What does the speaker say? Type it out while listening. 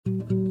Welcome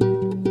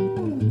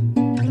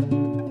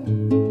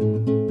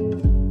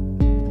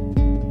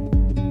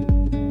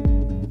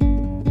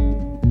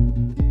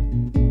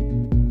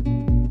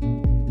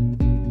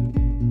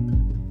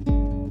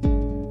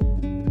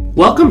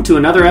to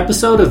another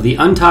episode of the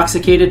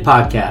Untoxicated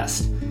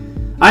Podcast.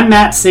 I'm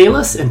Matt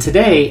Salis, and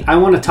today I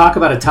want to talk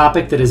about a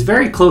topic that is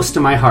very close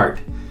to my heart.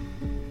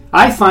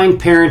 I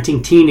find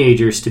parenting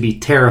teenagers to be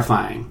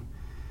terrifying.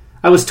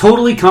 I was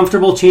totally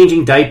comfortable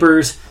changing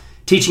diapers,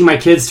 teaching my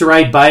kids to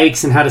ride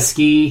bikes and how to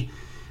ski.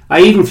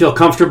 I even feel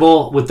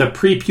comfortable with the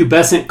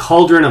prepubescent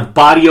cauldron of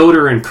body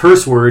odor and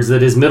curse words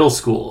that is middle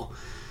school.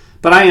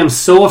 But I am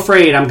so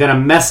afraid I'm going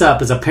to mess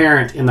up as a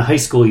parent in the high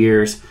school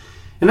years.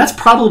 And that's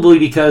probably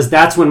because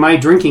that's when my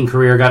drinking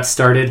career got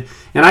started,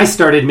 and I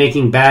started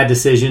making bad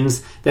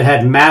decisions that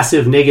had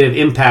massive negative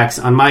impacts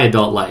on my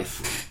adult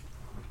life.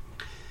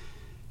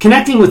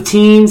 Connecting with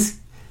teens,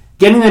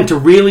 getting them to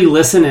really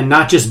listen and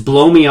not just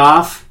blow me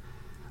off,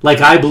 like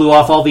I blew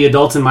off all the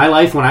adults in my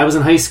life when I was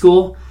in high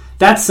school,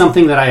 that's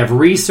something that I have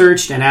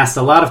researched and asked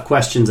a lot of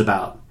questions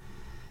about.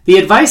 The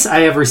advice I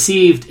have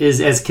received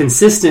is as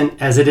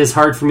consistent as it is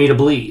hard for me to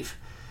believe.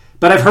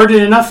 But I've heard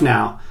it enough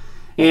now,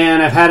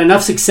 and I've had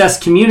enough success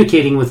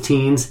communicating with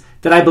teens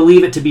that I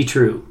believe it to be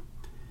true.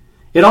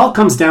 It all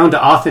comes down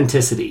to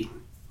authenticity.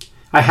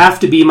 I have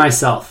to be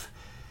myself.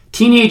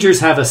 Teenagers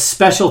have a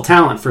special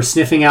talent for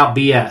sniffing out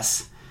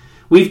BS.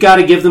 We've got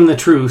to give them the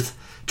truth,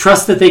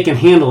 trust that they can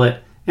handle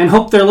it, and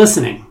hope they're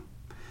listening.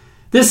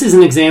 This is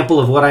an example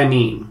of what I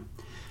mean.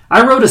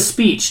 I wrote a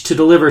speech to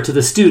deliver to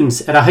the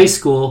students at a high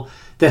school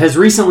that has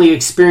recently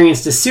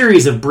experienced a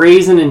series of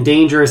brazen and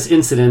dangerous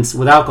incidents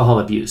with alcohol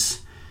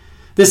abuse.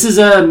 This is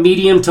a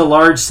medium to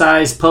large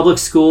size public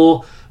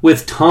school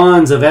with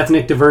tons of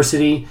ethnic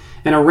diversity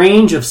and a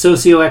range of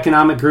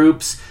socioeconomic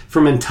groups,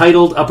 from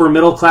entitled upper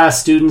middle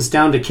class students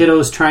down to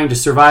kiddos trying to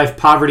survive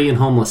poverty and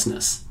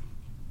homelessness.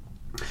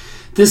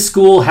 This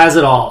school has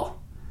it all.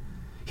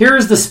 Here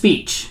is the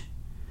speech.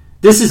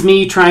 This is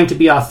me trying to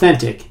be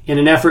authentic in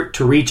an effort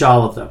to reach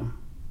all of them.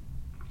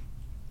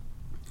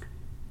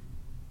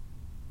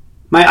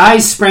 My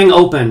eyes sprang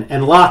open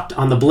and locked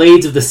on the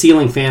blades of the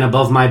ceiling fan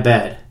above my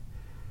bed.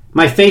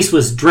 My face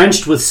was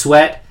drenched with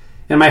sweat,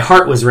 and my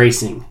heart was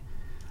racing.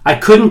 I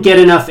couldn't get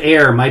enough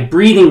air. My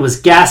breathing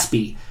was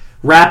gaspy,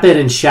 rapid,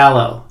 and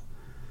shallow.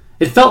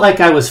 It felt like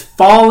I was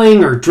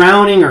falling or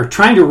drowning or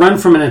trying to run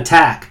from an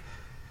attack.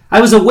 I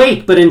was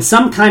awake, but in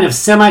some kind of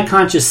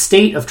semi-conscious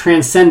state of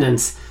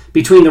transcendence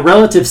between the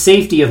relative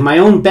safety of my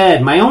own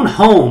bed, my own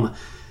home,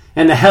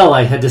 and the hell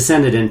I had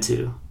descended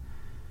into.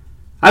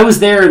 I was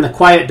there in the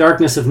quiet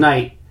darkness of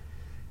night,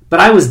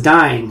 but I was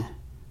dying.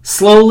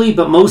 Slowly,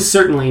 but most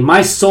certainly,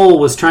 my soul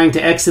was trying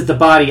to exit the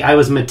body I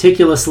was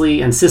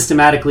meticulously and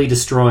systematically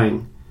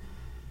destroying.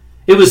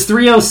 It was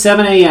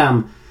 3:07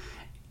 a.m.,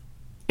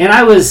 and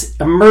I was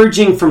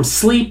emerging from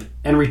sleep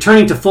and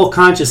returning to full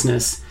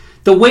consciousness.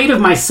 The weight of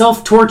my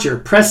self-torture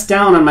pressed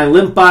down on my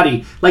limp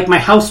body like my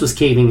house was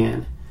caving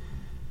in.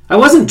 I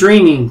wasn't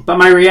dreaming, but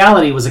my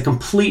reality was a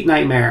complete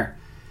nightmare.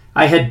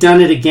 I had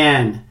done it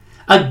again.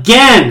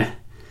 Again!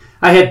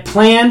 I had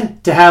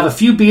planned to have a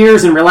few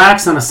beers and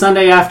relax on a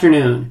Sunday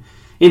afternoon.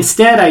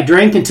 Instead, I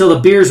drank until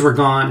the beers were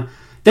gone,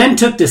 then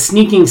took to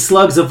sneaking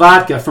slugs of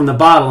vodka from the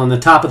bottle in the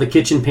top of the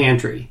kitchen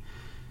pantry.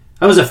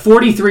 I was a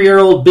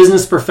 43-year-old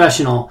business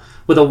professional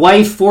with a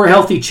wife, 4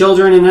 healthy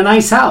children, and a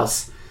nice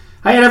house.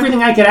 I had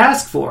everything I could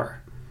ask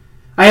for.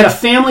 I had a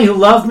family who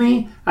loved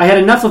me. I had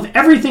enough of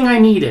everything I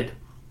needed.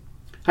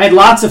 I had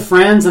lots of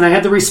friends, and I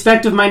had the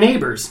respect of my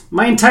neighbors,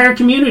 my entire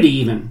community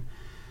even.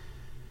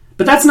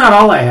 But that's not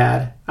all I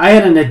had. I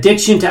had an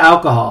addiction to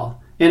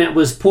alcohol, and it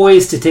was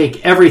poised to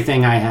take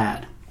everything I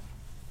had.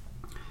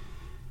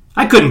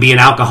 I couldn't be an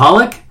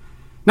alcoholic.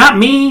 Not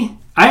me.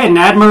 I had an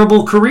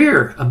admirable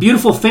career, a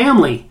beautiful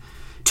family,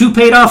 2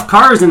 paid-off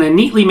cars, and a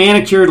neatly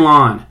manicured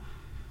lawn.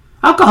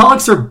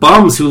 Alcoholics are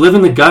bums who live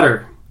in the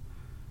gutter.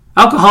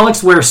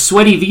 Alcoholics wear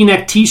sweaty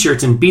V-neck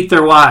t-shirts and beat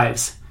their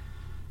wives.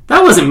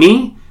 That wasn't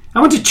me.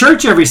 I went to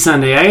church every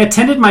Sunday. I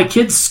attended my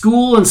kids'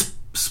 school and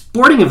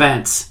sporting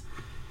events.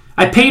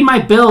 I paid my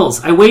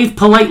bills. I waved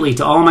politely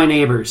to all my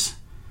neighbors.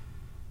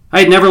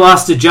 I had never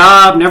lost a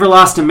job, never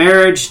lost a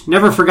marriage,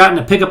 never forgotten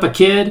to pick up a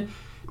kid,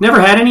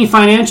 never had any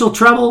financial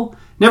trouble,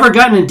 never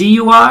gotten a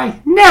DUI.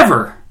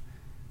 Never!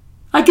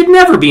 I could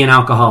never be an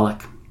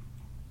alcoholic.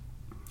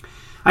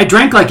 I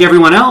drank like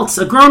everyone else.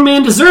 A grown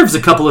man deserves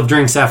a couple of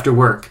drinks after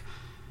work.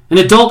 An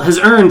adult has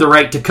earned the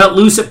right to cut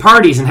loose at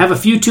parties and have a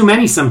few too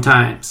many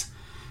sometimes.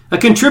 A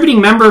contributing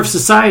member of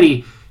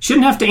society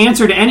shouldn't have to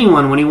answer to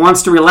anyone when he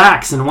wants to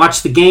relax and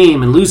watch the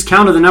game and lose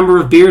count of the number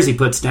of beers he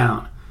puts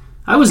down.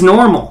 I was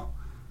normal.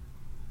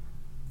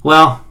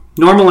 Well,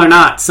 normal or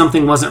not,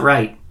 something wasn't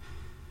right.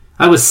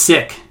 I was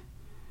sick.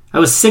 I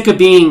was sick of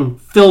being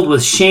filled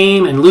with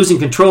shame and losing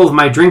control of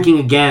my drinking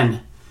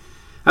again.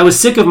 I was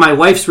sick of my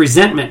wife's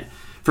resentment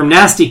from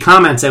nasty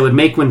comments I would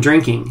make when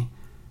drinking.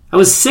 I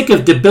was sick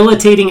of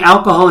debilitating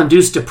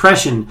alcohol-induced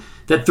depression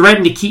that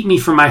threatened to keep me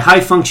from my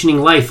high-functioning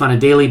life on a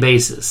daily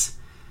basis.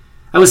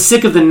 I was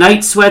sick of the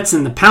night sweats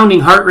and the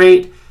pounding heart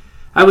rate.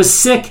 I was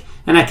sick,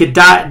 and I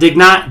did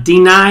not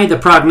deny the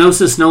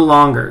prognosis no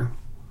longer.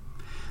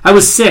 I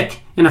was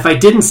sick, and if I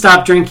didn't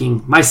stop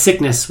drinking, my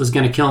sickness was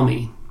going to kill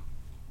me.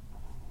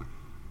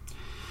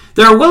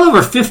 There are well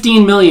over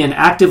 15 million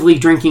actively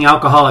drinking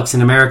alcoholics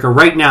in America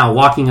right now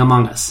walking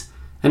among us,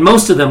 and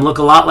most of them look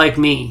a lot like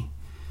me.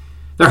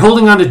 They're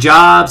holding on to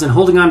jobs and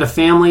holding on to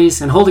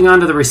families and holding on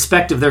to the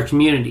respect of their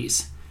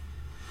communities.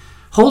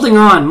 Holding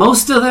on,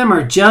 most of them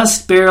are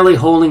just barely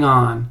holding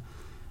on.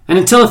 And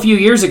until a few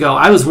years ago,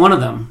 I was one of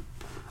them.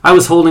 I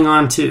was holding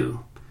on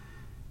too.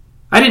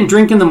 I didn't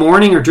drink in the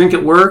morning or drink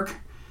at work.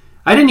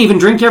 I didn't even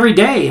drink every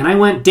day, and I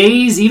went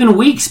days, even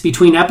weeks,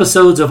 between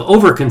episodes of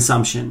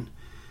overconsumption.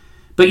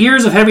 But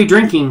years of heavy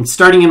drinking,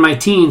 starting in my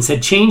teens,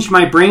 had changed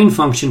my brain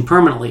function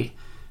permanently.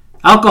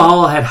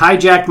 Alcohol had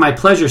hijacked my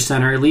pleasure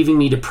center, leaving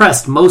me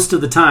depressed most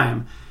of the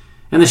time,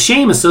 and the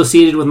shame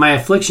associated with my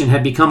affliction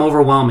had become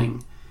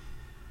overwhelming.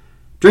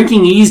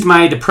 Drinking eased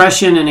my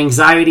depression and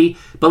anxiety,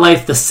 but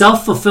like the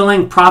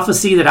self-fulfilling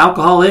prophecy that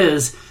alcohol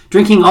is,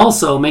 drinking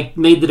also made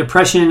the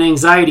depression and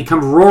anxiety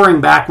come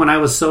roaring back when I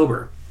was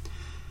sober.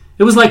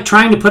 It was like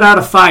trying to put out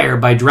a fire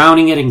by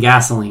drowning it in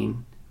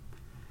gasoline.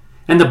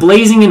 And the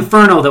blazing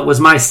inferno that was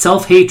my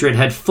self-hatred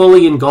had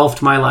fully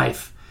engulfed my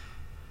life.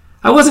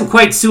 I wasn't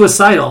quite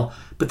suicidal,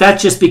 but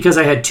that's just because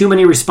I had too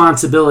many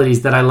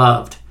responsibilities that I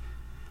loved.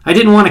 I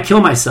didn't want to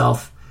kill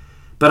myself,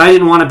 but I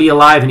didn't want to be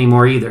alive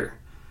anymore either.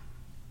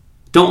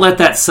 Don't let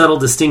that subtle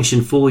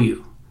distinction fool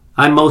you.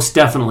 I most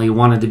definitely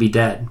wanted to be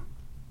dead.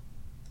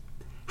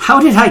 How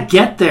did I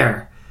get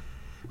there?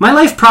 My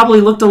life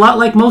probably looked a lot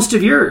like most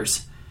of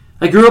yours.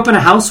 I grew up in a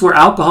house where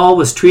alcohol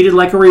was treated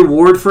like a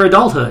reward for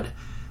adulthood,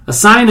 a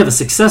sign of a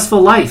successful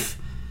life,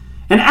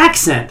 an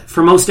accent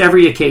for most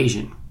every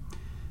occasion.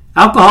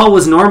 Alcohol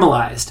was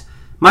normalized.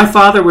 My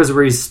father was a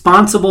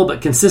responsible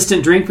but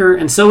consistent drinker,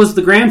 and so was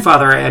the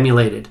grandfather I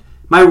emulated.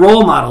 My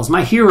role models,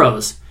 my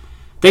heroes.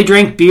 They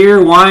drank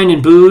beer, wine,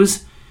 and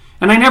booze,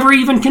 and I never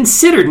even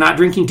considered not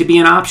drinking to be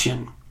an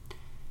option.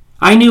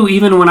 I knew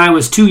even when I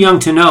was too young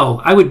to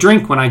know, I would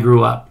drink when I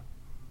grew up.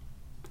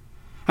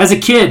 As a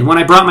kid, when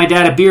I brought my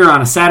dad a beer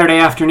on a Saturday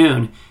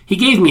afternoon, he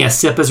gave me a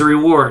sip as a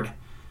reward.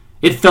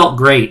 It felt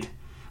great.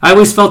 I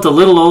always felt a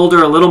little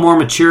older, a little more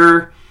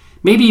mature,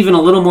 maybe even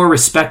a little more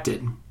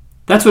respected.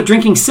 That's what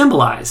drinking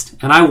symbolized,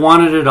 and I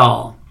wanted it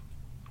all.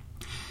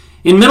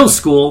 In middle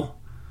school,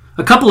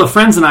 a couple of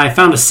friends and I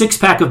found a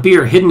 6-pack of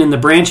beer hidden in the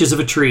branches of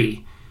a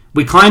tree.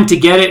 We climbed to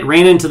get it,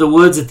 ran into the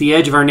woods at the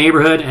edge of our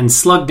neighborhood, and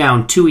slugged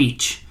down 2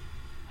 each.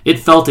 It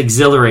felt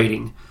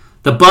exhilarating.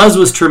 The buzz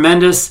was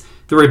tremendous,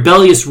 the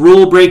rebellious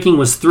rule-breaking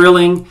was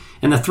thrilling,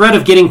 and the threat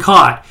of getting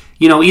caught,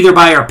 either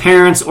by our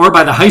parents or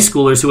by the high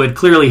schoolers who had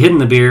clearly hidden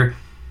the beer,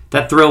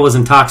 that thrill was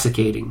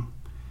intoxicating.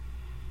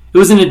 It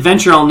was an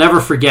adventure I'll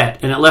never forget,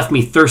 and it left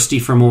me thirsty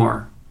for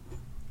more.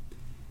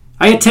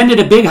 I attended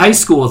a big high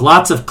school with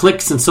lots of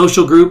cliques and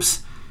social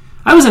groups.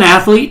 I was an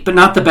athlete, but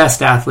not the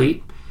best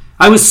athlete.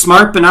 I was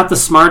smart, but not the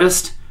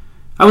smartest.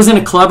 I was in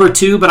a club or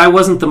two, but I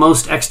wasn't the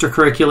most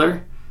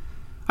extracurricular.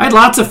 I had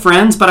lots of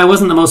friends, but I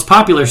wasn't the most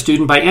popular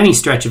student by any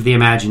stretch of the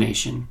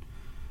imagination.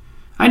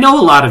 I know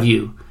a lot of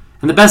you,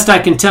 and the best I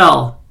can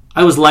tell,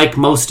 I was like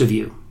most of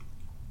you.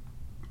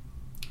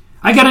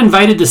 I got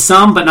invited to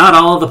some, but not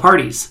all of the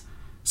parties.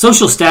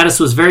 Social status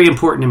was very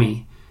important to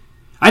me.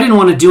 I didn't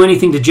want to do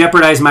anything to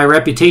jeopardize my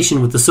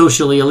reputation with the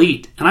socially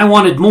elite, and I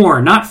wanted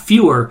more, not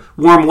fewer,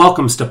 warm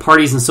welcomes to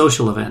parties and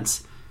social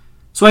events.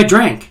 So I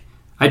drank.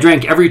 I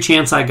drank every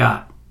chance I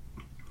got.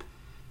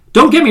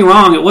 Don't get me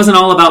wrong, it wasn't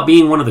all about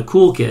being one of the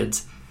cool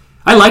kids.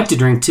 I liked to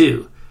drink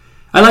too.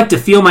 I liked to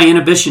feel my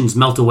inhibitions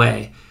melt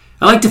away.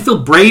 I liked to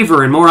feel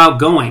braver and more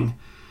outgoing.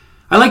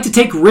 I liked to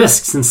take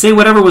risks and say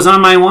whatever was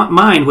on my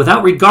mind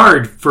without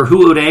regard for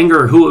who it would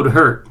anger or who it would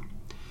hurt.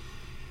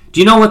 Do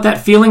you know what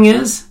that feeling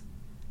is?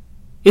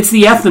 It's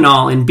the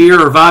ethanol in beer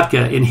or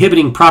vodka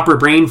inhibiting proper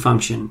brain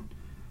function.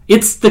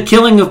 It's the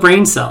killing of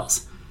brain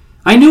cells.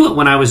 I knew it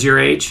when I was your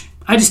age.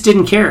 I just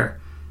didn't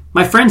care.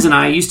 My friends and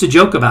I used to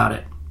joke about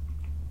it.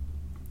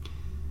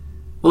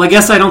 Well, I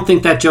guess I don't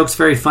think that joke's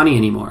very funny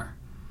anymore.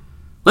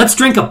 Let's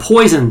drink a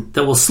poison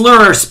that will slur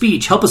our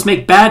speech, help us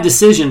make bad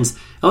decisions,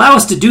 allow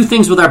us to do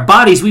things with our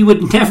bodies we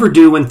would never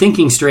do when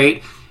thinking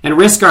straight, and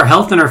risk our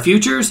health and our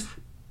futures?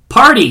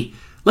 Party!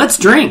 Let's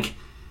drink!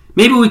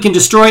 Maybe we can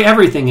destroy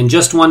everything in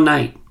just one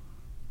night.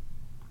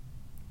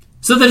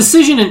 So the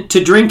decision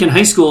to drink in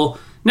high school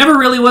never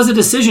really was a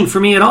decision for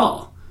me at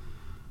all.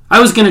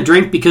 I was going to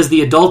drink because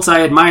the adults I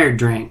admired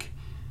drank.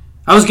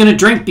 I was going to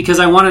drink because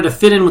I wanted to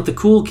fit in with the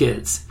cool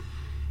kids.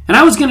 And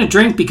I was going to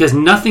drink because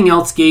nothing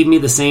else gave me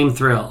the same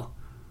thrill.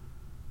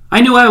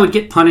 I knew I would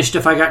get punished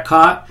if I got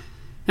caught,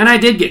 and I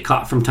did get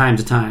caught from time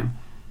to time.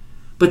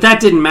 But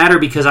that didn't matter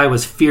because I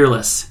was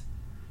fearless.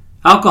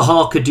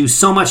 Alcohol could do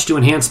so much to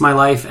enhance my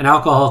life, and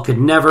alcohol could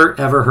never,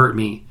 ever hurt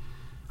me.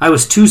 I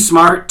was too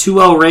smart, too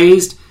well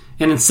raised,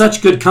 and in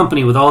such good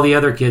company with all the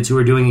other kids who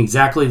were doing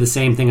exactly the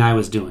same thing I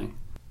was doing.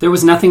 There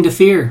was nothing to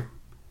fear.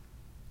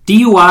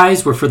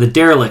 DUIs were for the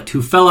derelict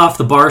who fell off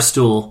the bar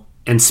stool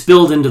and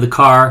spilled into the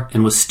car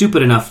and was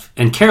stupid enough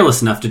and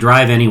careless enough to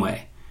drive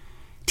anyway.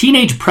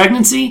 Teenage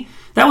pregnancy?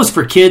 That was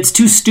for kids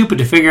too stupid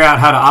to figure out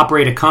how to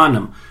operate a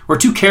condom, or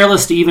too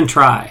careless to even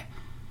try.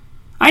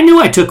 I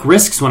knew I took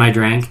risks when I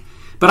drank,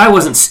 but I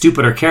wasn't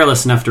stupid or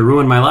careless enough to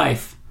ruin my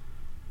life.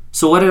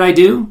 So what did I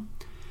do?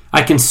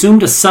 I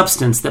consumed a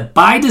substance that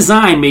by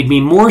design made me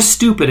more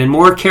stupid and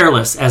more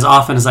careless as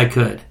often as I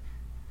could.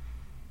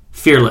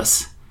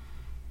 Fearless.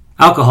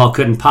 Alcohol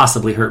couldn't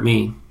possibly hurt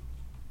me.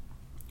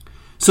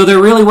 So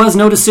there really was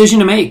no decision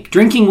to make.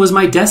 Drinking was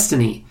my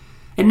destiny.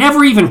 It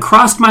never even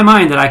crossed my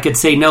mind that I could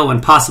say no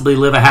and possibly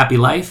live a happy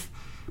life.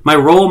 My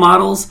role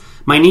models,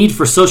 my need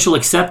for social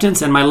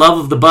acceptance, and my love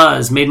of the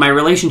buzz made my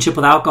relationship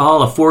with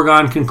alcohol a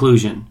foregone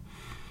conclusion.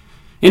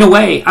 In a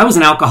way, I was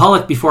an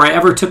alcoholic before I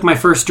ever took my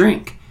first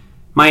drink.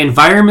 My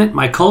environment,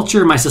 my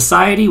culture, my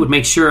society would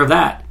make sure of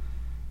that.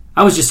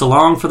 I was just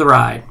along for the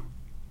ride.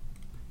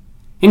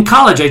 In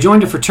college, I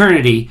joined a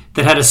fraternity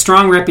that had a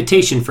strong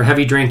reputation for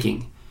heavy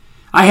drinking.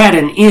 I had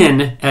an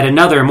in at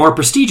another, more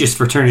prestigious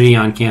fraternity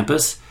on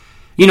campus.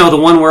 You know,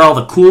 the one where all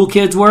the cool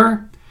kids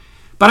were?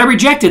 But I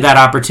rejected that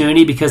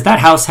opportunity because that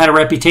house had a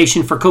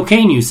reputation for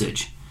cocaine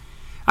usage.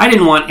 I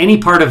didn't want any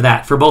part of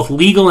that for both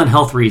legal and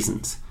health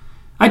reasons.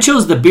 I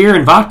chose the beer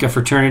and vodka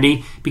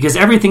fraternity because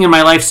everything in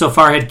my life so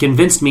far had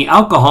convinced me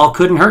alcohol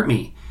couldn't hurt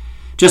me.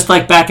 Just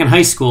like back in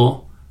high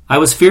school, I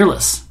was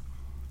fearless.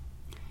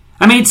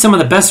 I made some of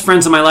the best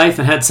friends of my life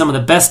and had some of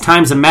the best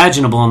times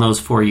imaginable in those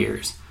 4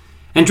 years.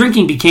 And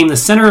drinking became the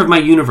center of my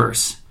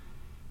universe.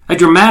 I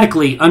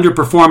dramatically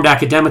underperformed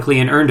academically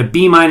and earned a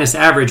B-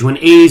 average when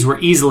A's were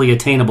easily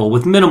attainable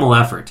with minimal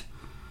effort.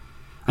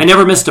 I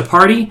never missed a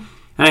party,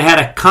 and I had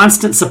a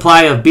constant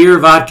supply of beer,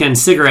 vodka, and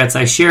cigarettes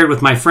I shared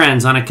with my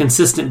friends on a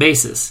consistent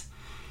basis.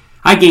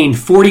 I gained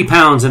 40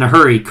 pounds in a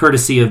hurry,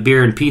 courtesy of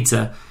beer and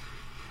pizza,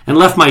 and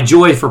left my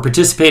joy for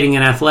participating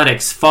in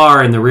athletics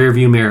far in the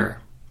rearview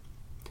mirror.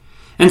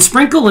 And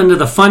sprinkle into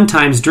the fun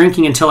times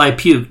drinking until I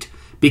puked,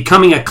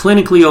 becoming a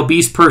clinically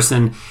obese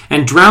person,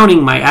 and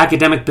drowning my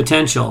academic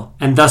potential,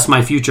 and thus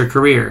my future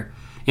career,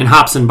 in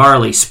hops and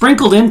barley.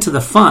 Sprinkled into the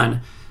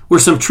fun were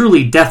some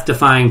truly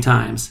death-defying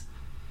times.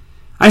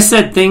 I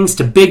said things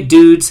to big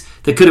dudes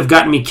that could have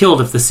gotten me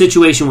killed if the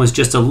situation was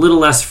just a little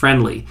less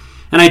friendly,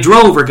 and I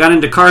drove or got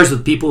into cars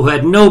with people who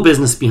had no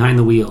business behind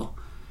the wheel.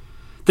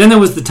 Then there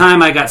was the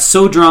time I got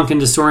so drunk and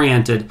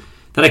disoriented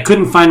that I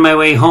couldn't find my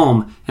way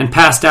home and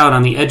passed out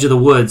on the edge of the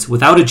woods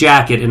without a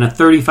jacket in a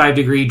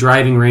 35-degree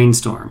driving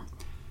rainstorm.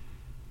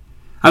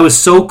 I was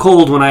so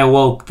cold when I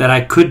awoke that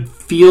I could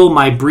feel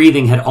my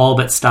breathing had all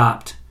but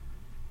stopped.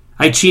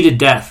 I cheated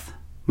death,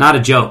 not a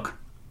joke.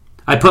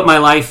 I put my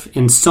life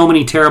in so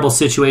many terrible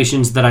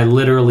situations that I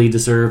literally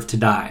deserved to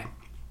die.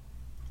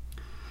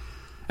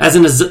 As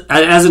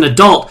an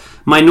adult,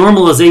 my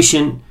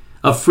normalization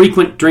of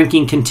frequent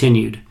drinking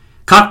continued.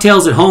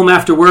 Cocktails at home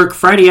after work,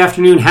 Friday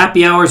afternoon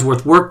happy hours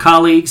with work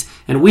colleagues,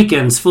 and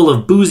weekends full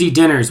of boozy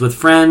dinners with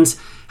friends,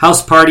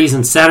 house parties,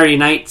 and Saturday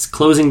nights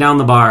closing down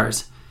the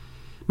bars.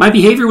 My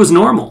behavior was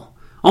normal.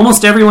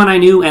 Almost everyone I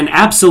knew, and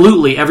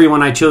absolutely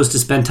everyone I chose to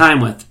spend time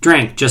with,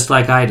 drank just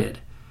like I did.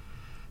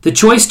 The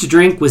choice to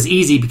drink was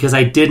easy because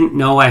I didn't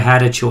know I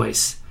had a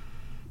choice.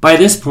 By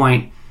this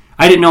point,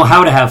 I didn't know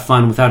how to have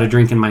fun without a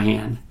drink in my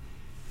hand.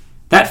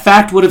 That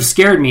fact would have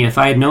scared me if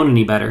I had known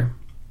any better.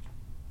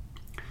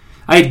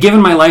 I had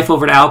given my life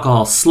over to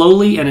alcohol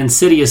slowly and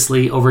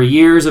insidiously over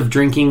years of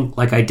drinking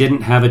like I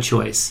didn't have a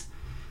choice.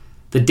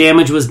 The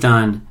damage was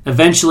done.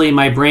 Eventually,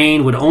 my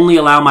brain would only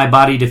allow my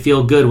body to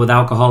feel good with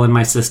alcohol in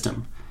my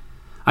system.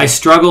 I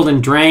struggled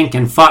and drank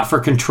and fought for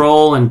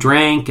control and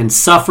drank and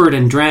suffered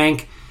and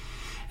drank,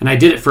 and I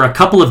did it for a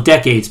couple of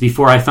decades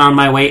before I found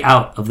my way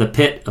out of the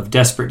pit of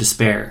desperate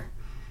despair.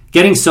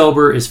 Getting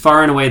sober is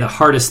far and away the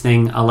hardest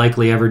thing I'll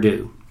likely ever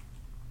do.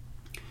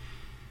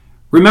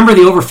 Remember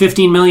the over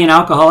 15 million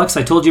alcoholics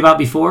I told you about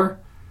before?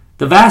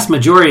 The vast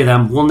majority of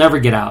them will never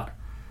get out.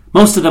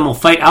 Most of them will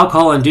fight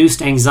alcohol-induced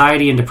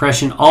anxiety and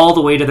depression all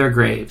the way to their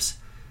graves.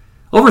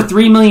 Over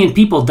 3 million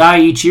people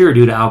die each year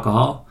due to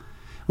alcohol.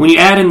 When you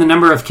add in the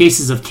number of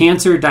cases of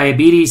cancer,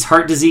 diabetes,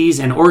 heart disease,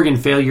 and organ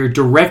failure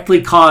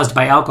directly caused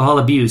by alcohol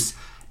abuse,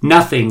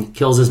 nothing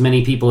kills as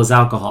many people as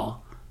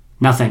alcohol.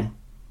 Nothing.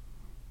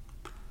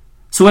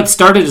 So what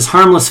started as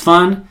harmless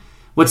fun,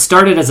 what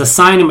started as a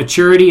sign of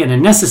maturity and a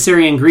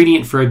necessary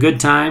ingredient for a good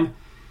time,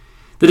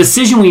 the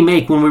decision we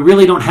make when we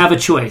really don't have a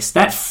choice,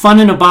 that fun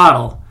in a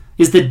bottle,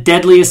 is the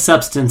deadliest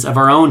substance of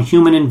our own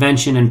human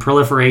invention and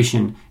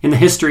proliferation in the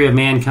history of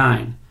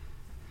mankind.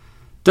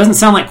 Doesn't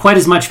sound like quite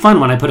as much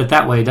fun when I put it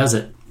that way, does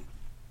it?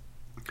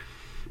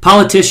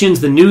 Politicians,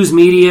 the news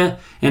media,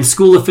 and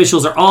school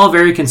officials are all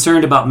very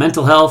concerned about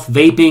mental health,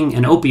 vaping,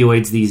 and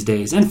opioids these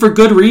days, and for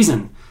good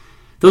reason.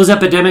 Those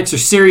epidemics are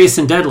serious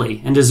and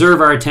deadly and deserve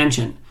our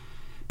attention.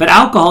 But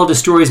alcohol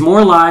destroys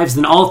more lives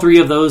than all three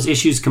of those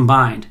issues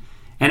combined,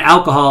 and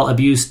alcohol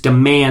abuse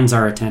demands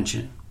our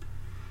attention.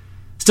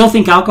 Still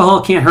think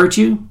alcohol can't hurt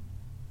you?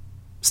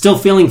 Still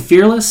feeling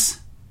fearless?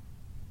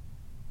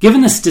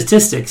 Given the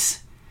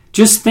statistics,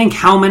 just think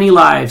how many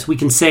lives we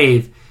can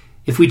save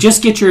if we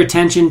just get your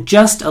attention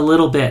just a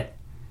little bit.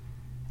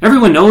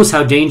 Everyone knows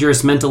how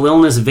dangerous mental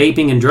illness,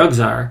 vaping, and drugs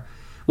are.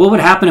 What would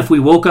happen if we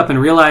woke up and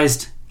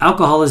realized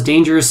alcohol is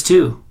dangerous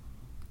too?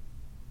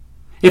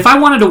 If I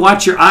wanted to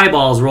watch your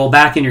eyeballs roll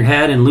back in your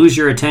head and lose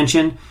your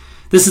attention,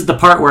 this is the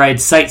part where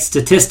I'd cite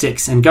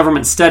statistics and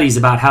government studies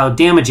about how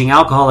damaging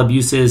alcohol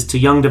abuse is to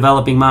young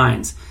developing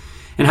minds,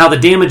 and how the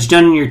damage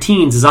done in your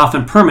teens is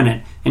often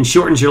permanent and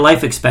shortens your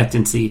life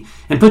expectancy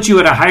and puts you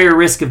at a higher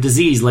risk of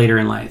disease later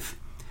in life.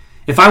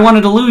 If I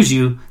wanted to lose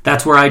you,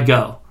 that's where I'd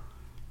go.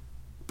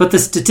 But the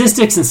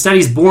statistics and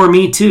studies bore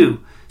me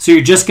too, so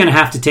you're just going to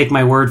have to take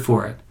my word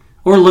for it.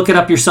 Or look it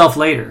up yourself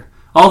later.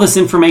 All this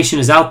information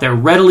is out there,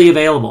 readily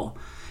available.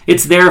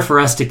 It's there for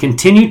us to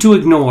continue to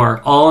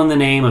ignore, all in the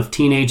name of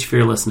teenage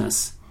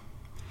fearlessness.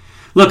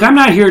 Look, I'm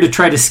not here to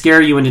try to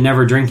scare you into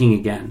never drinking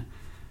again.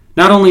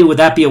 Not only would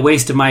that be a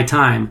waste of my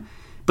time,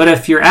 but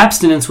if your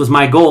abstinence was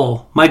my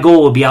goal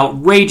would be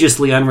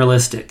outrageously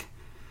unrealistic.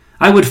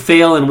 I would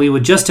fail and we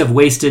would just have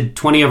wasted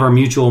 20 of our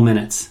mutual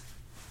minutes.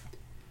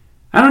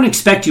 I don't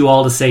expect you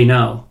all to say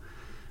no.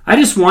 I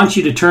just want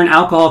you to turn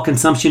alcohol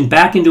consumption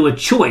back into a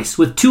choice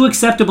with 2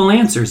 acceptable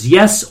answers,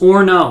 yes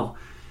or no.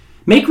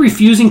 Make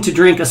refusing to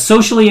drink a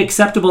socially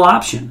acceptable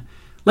option.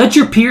 Let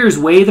your peers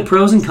weigh the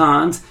pros and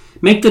cons,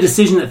 make the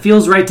decision that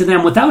feels right to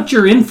them without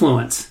your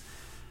influence.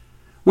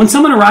 When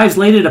someone arrives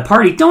late at a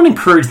party, don't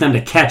encourage them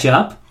to catch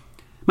up.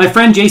 My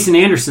friend Jason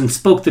Anderson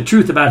spoke the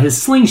truth about his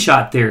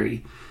slingshot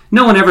theory.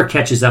 No one ever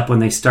catches up when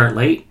they start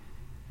late.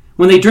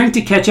 When they drink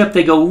to catch up,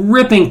 they go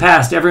ripping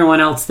past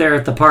everyone else there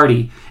at the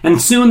party,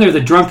 and soon they're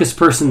the drunkest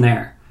person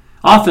there,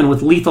 often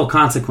with lethal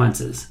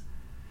consequences.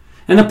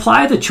 And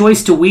apply the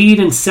choice to weed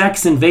and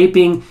sex and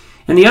vaping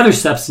and the other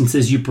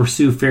substances you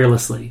pursue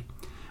fearlessly.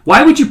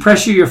 Why would you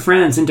pressure your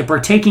friends into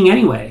partaking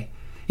anyway?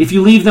 If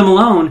you leave them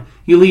alone,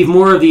 you leave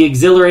more of the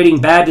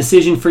exhilarating bad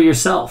decision for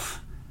yourself.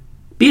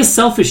 Be a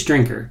selfish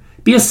drinker.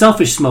 Be a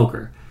selfish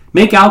smoker.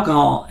 Make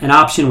alcohol an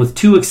option with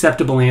 2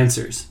 acceptable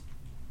answers.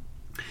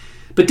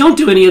 But don't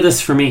do any of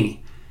this for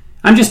me.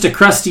 I'm just a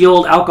crusty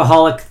old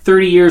alcoholic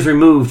 30 years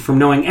removed from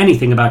knowing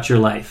anything about your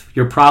life,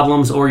 your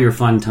problems, or your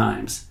fun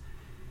times.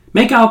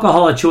 Make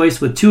alcohol a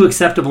choice with 2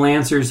 acceptable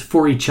answers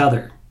for each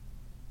other.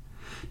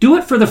 Do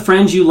it for the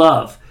friends you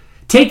love.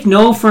 Take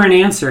no for an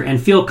answer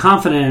and feel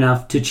confident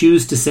enough to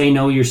choose to say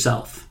no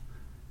yourself.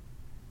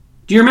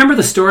 Do you remember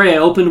the story I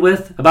opened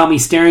with about me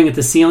staring at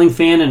the ceiling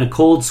fan in a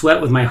cold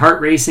sweat with my heart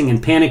racing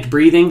and panicked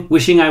breathing,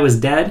 wishing I was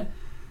dead?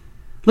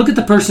 Look at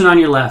the person on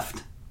your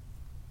left.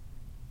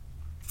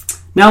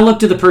 Now look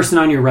to the person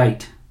on your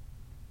right.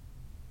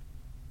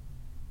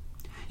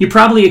 You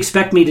probably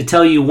expect me to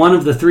tell you one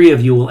of the 3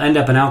 of you will end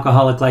up an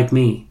alcoholic like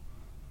me.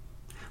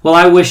 Well,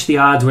 I wish the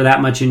odds were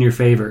that much in your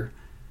favor.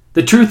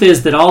 The truth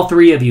is that all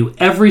 3 of you,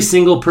 every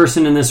single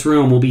person in this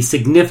room, will be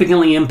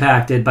significantly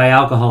impacted by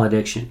alcohol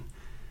addiction.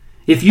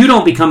 If you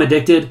don't become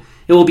addicted,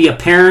 it will be a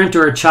parent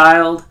or a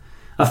child,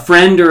 a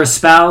friend or a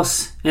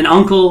spouse, an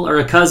uncle or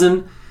a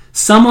cousin.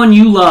 Someone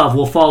you love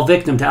will fall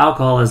victim to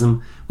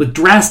alcoholism with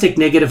drastic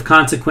negative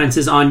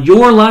consequences on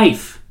your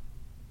life.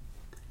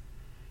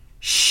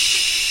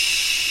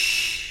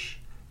 Shh.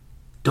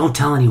 Don't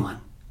tell anyone.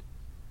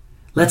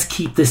 Let's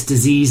keep this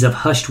disease of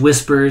hushed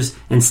whispers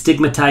and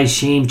stigmatized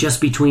shame just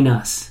between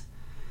us.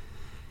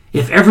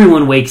 If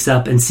everyone wakes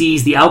up and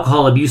sees the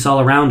alcohol abuse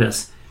all around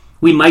us,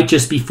 we might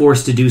just be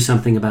forced to do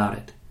something about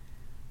it.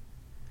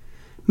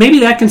 Maybe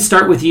that can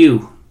start with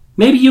you.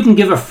 Maybe you can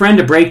give a friend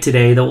a break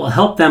today that will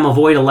help them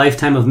avoid a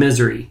lifetime of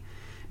misery.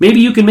 Maybe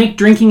you can make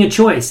drinking a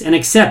choice and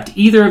accept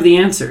either of the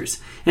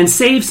answers and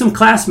save some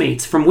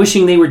classmates from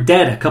wishing they were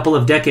dead a couple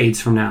of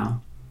decades from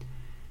now.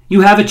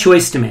 You have a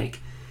choice to make,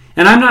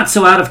 and I'm not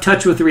so out of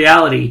touch with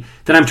reality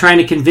that I'm trying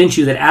to convince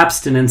you that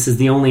abstinence is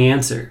the only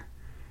answer.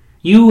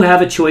 You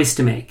have a choice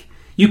to make.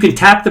 You can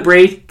tap the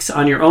brakes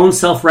on your own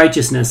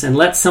self-righteousness and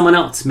let someone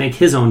else make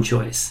his own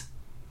choice.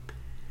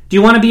 Do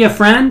you want to be a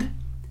friend?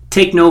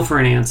 Take no for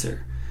an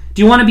answer.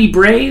 Do you want to be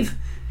brave?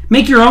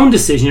 Make your own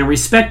decision and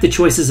respect the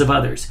choices of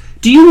others.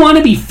 Do you want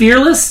to be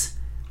fearless?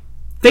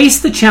 Face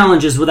the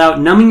challenges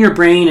without numbing your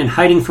brain and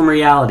hiding from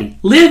reality.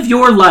 Live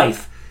your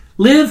life.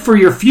 Live for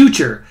your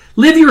future.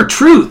 Live your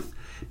truth.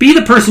 Be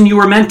the person you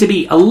were meant to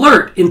be.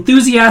 Alert,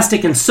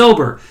 enthusiastic, and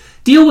sober.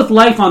 Deal with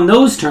life on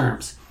those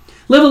terms.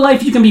 Live a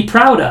life you can be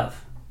proud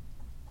of.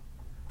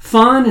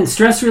 Fun and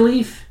stress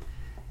relief,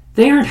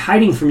 they aren't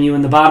hiding from you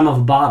in the bottom of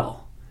a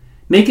bottle.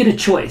 Make it a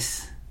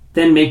choice.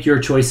 Then make your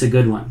choice a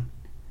good one.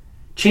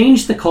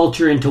 Change the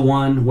culture into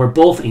one where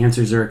both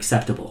answers are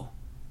acceptable.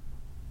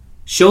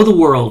 Show the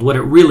world what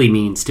it really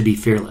means to be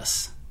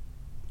fearless.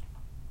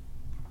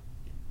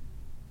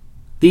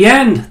 The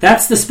end.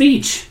 That's the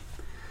speech.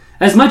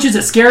 As much as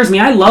it scares me,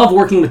 I love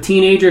working with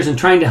teenagers and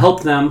trying to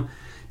help them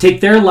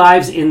take their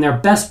lives in their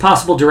best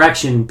possible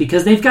direction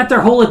because they've got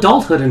their whole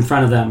adulthood in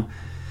front of them.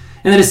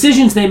 And the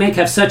decisions they make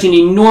have such an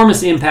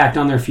enormous impact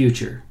on their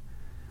future.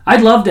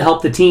 I'd love to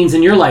help the teens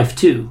in your life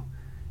too.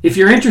 If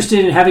you're interested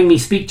in having me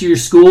speak to your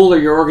school or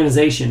your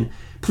organization,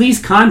 please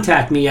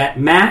contact me at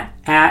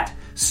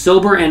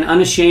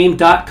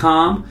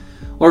matt@soberandunashamed.com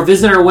or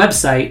visit our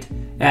website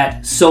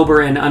at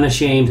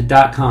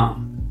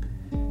soberandunashamed.com.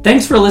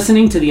 Thanks for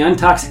listening to the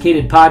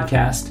Untoxicated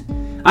Podcast.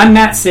 I'm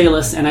Matt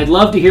Salis, and I'd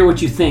love to hear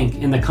what you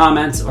think in the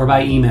comments or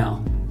by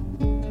email.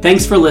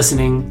 Thanks for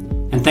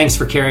listening, and thanks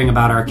for caring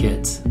about our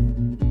kids.